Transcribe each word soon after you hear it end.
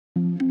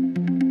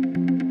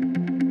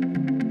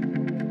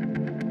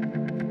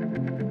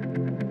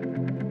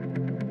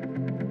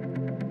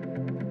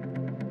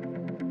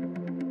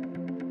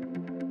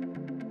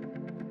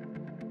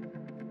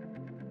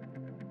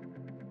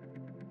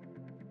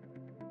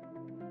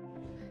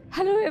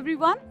Hello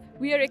everyone,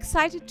 we are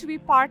excited to be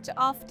part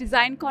of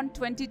DesignCon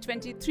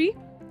 2023.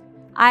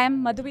 I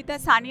am Madhumita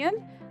Sanyal.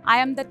 I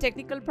am the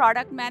Technical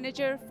Product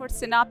Manager for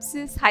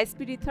Synopsys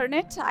High-Speed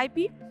Ethernet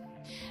IP.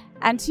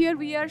 And here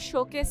we are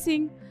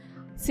showcasing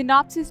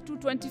Synopsys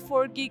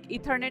 224G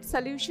Ethernet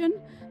solution,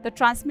 the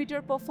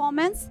transmitter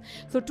performance.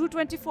 So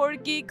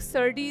 224G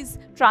SerDes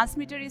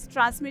transmitter is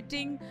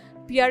transmitting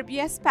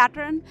PRBS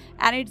pattern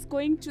and it's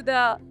going to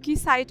the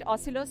Keysight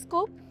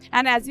oscilloscope,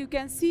 and as you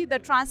can see the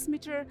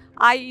transmitter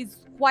eye is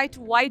quite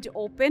wide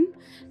open,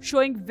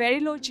 showing very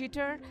low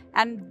jitter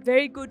and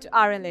very good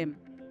RLM.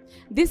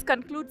 This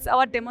concludes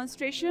our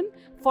demonstration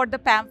for the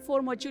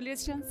PAM-4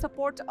 modulation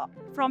support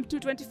from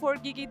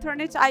 224G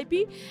Ethernet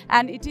IP,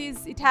 and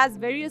it has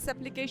various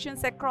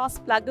applications across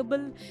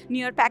pluggable,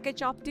 near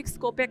package optics,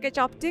 co-package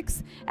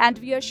optics, and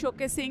we are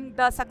showcasing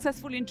the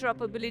successful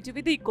interoperability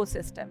with the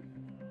ecosystem.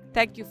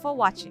 Thank you for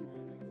watching.